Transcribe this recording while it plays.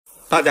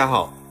大家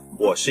好，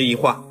我是一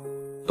画。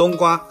冬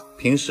瓜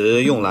平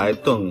时用来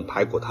炖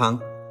排骨汤，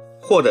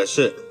或者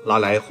是拿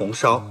来红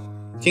烧。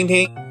今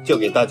天就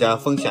给大家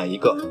分享一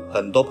个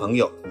很多朋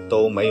友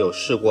都没有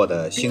试过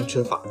的新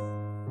吃法。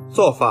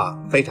做法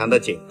非常的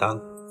简单，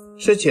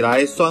吃起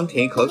来酸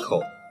甜可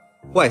口，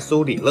外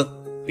酥里嫩，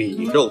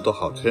比肉都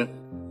好吃。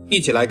一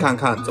起来看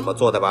看怎么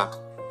做的吧。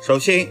首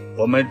先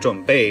我们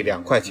准备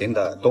2块钱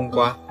的冬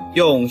瓜，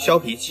用削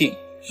皮器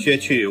削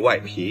去外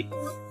皮。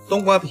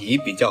冬瓜皮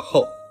比较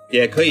厚，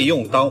也可以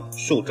用刀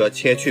竖着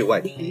切去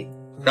外皮，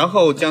然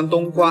后将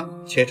冬瓜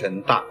切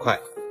成大块，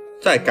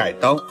再改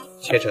刀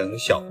切成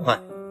小块。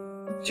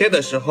切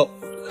的时候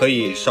可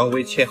以稍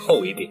微切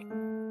厚一点，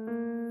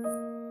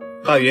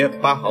大约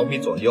8毫米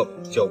左右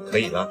就可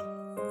以了。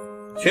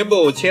全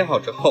部切好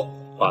之后，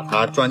把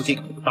它装进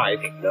大一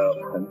点的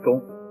盆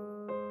中，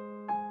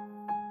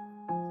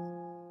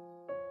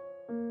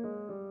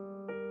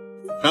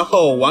然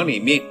后往里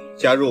面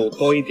加入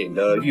多一点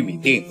的玉米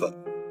淀粉，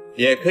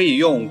也可以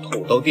用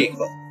土豆淀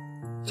粉，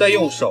再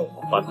用手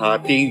把它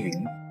颠匀，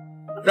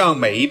让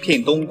每一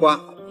片冬瓜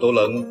都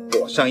能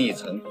裹上一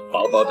层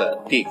薄薄的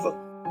淀粉。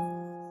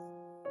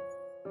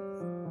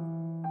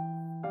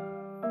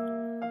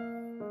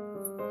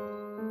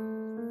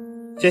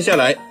接下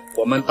来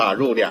我们打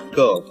入2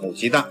个母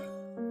鸡蛋，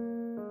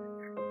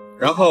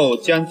然后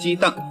将鸡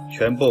蛋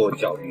全部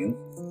搅匀。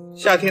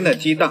夏天的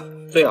鸡蛋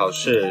最好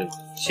是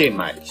现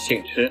买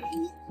现吃，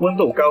温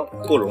度高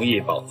不容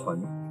易保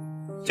存。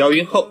搅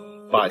匀后，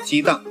把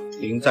鸡蛋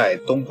淋在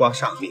冬瓜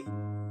上面。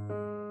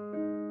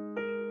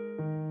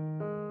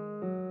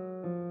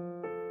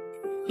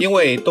因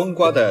为冬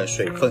瓜的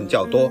水分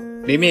较多，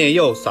里面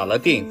又撒了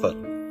淀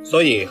粉，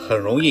所以很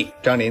容易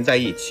粘连在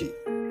一起。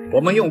我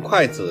们用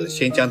筷子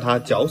先将它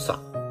搅散，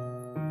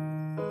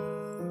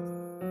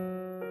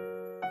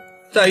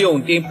再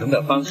用颠盆的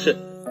方式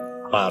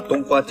把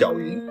冬瓜搅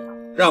匀，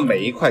让每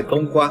一块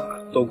冬瓜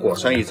都裹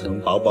上一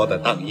层薄薄的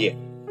蛋液。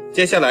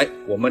接下来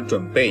我们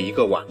准备一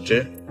个碗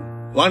汁，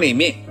往里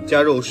面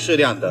加入适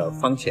量的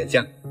番茄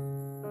酱，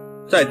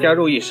再加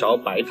入1勺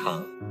白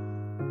糖，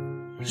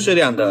适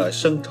量的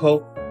生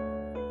抽，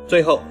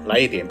最后来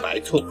一点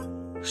白醋，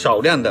少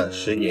量的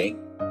食盐，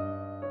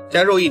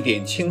加入一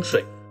点清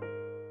水，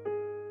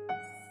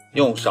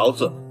用勺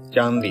子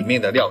将里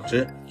面的料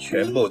汁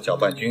全部搅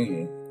拌均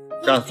匀，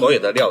让所有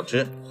的料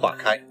汁化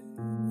开。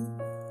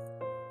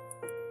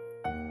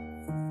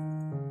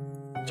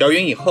搅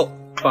匀以后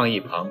放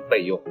一旁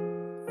备用。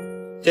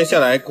接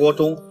下来锅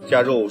中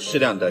加入适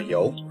量的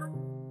油，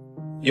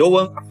油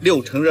温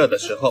6成热的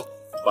时候，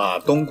把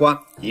冬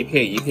瓜一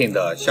片一片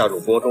的下入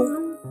锅中，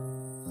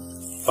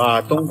把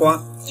冬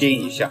瓜煎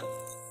一下。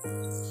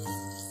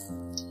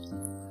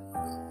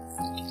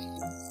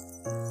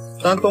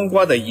当冬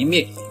瓜的一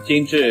面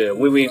煎至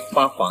微微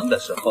发黄的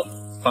时候，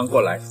翻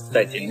过来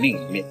再煎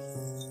另一面。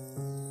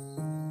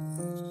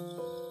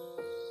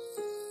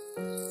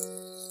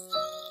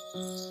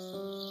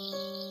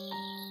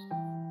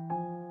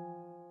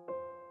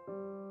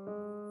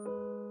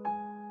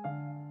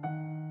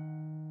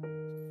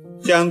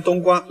将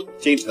冬瓜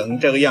煎成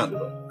这个样子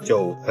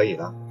就可以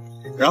了，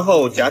然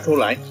后夹出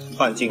来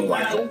放进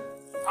碗中，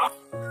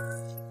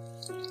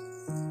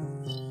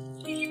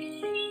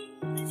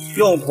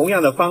用同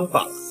样的方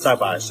法再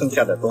把剩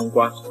下的冬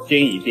瓜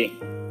煎一遍。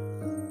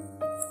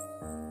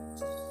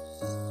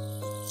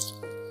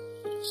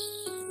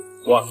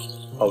哇，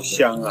好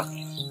香啊！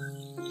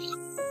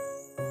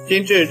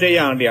煎至这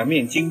样2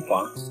面金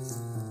黄，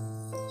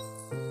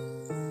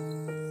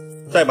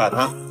再把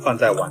它放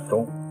在碗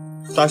中，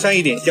撒上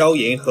一点椒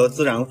盐和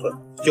孜然粉，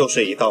就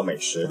是一道美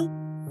食。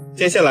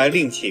接下来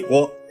另起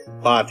锅，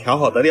把调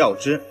好的料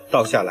汁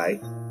倒下来，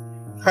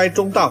开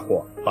中大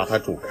火把它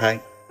煮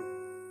开，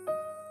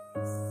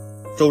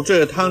煮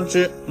至汤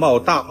汁冒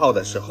大泡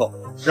的时候，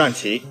让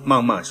其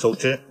慢慢收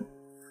汁，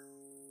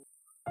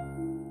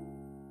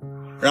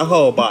然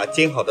后把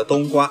煎好的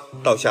冬瓜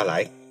倒下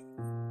来，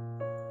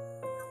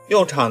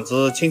用铲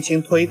子轻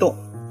轻推动，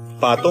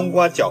把冬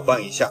瓜搅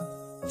拌一下，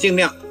尽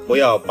量不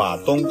要把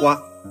冬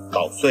瓜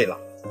捣碎了，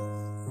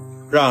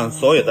让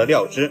所有的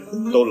料汁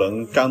都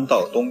能沾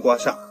到冬瓜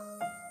上。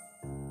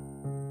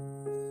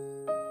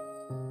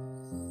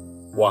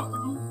哇，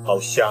好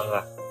香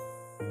啊！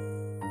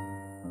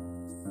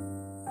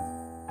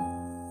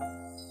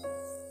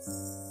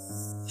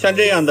像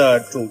这样的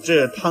煮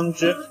至汤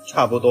汁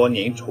差不多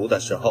粘稠的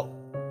时候，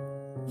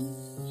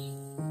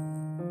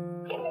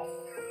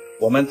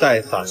我们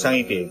再撒上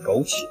一点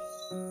枸杞，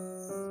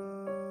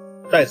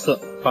再次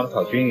翻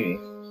炒均匀。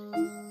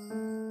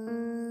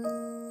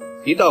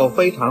一道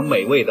非常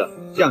美味的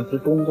酱汁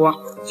冬瓜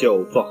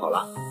就做好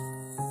了。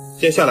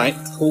接下来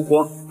出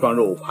锅装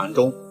入盘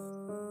中，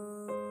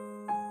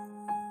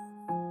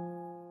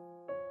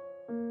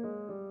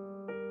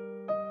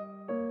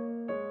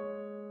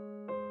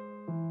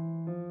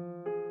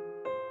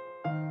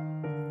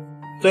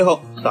最后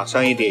撒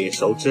上一点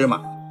熟芝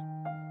麻，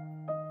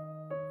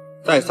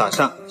再撒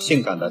上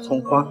性感的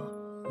葱花，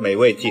美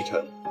味继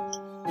承。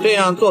这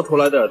样做出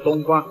来的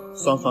冬瓜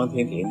酸酸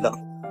甜甜的，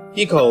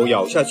一口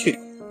咬下去，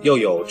又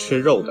有吃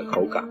肉的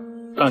口感，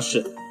但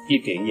是一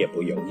点也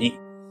不油腻，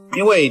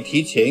因为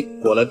提前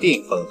裹了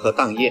淀粉和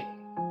蛋液，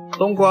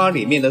冬瓜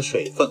里面的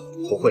水分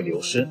不会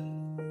流失，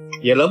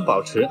也能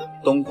保持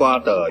冬瓜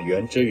的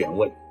原汁原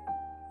味。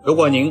如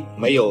果您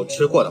没有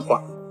吃过的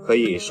话，可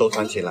以收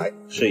藏起来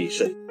试一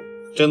试，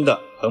真的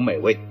很美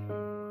味。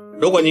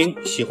如果您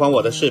喜欢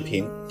我的视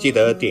频，记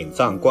得点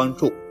赞、关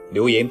注、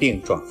留言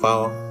并转发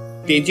哦。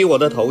点击我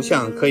的头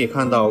像可以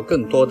看到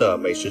更多的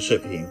美食视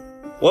频，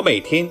我每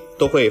天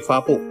都会发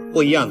布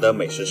不一样的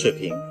美食视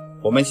频。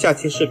我们下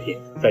期视频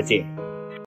再见。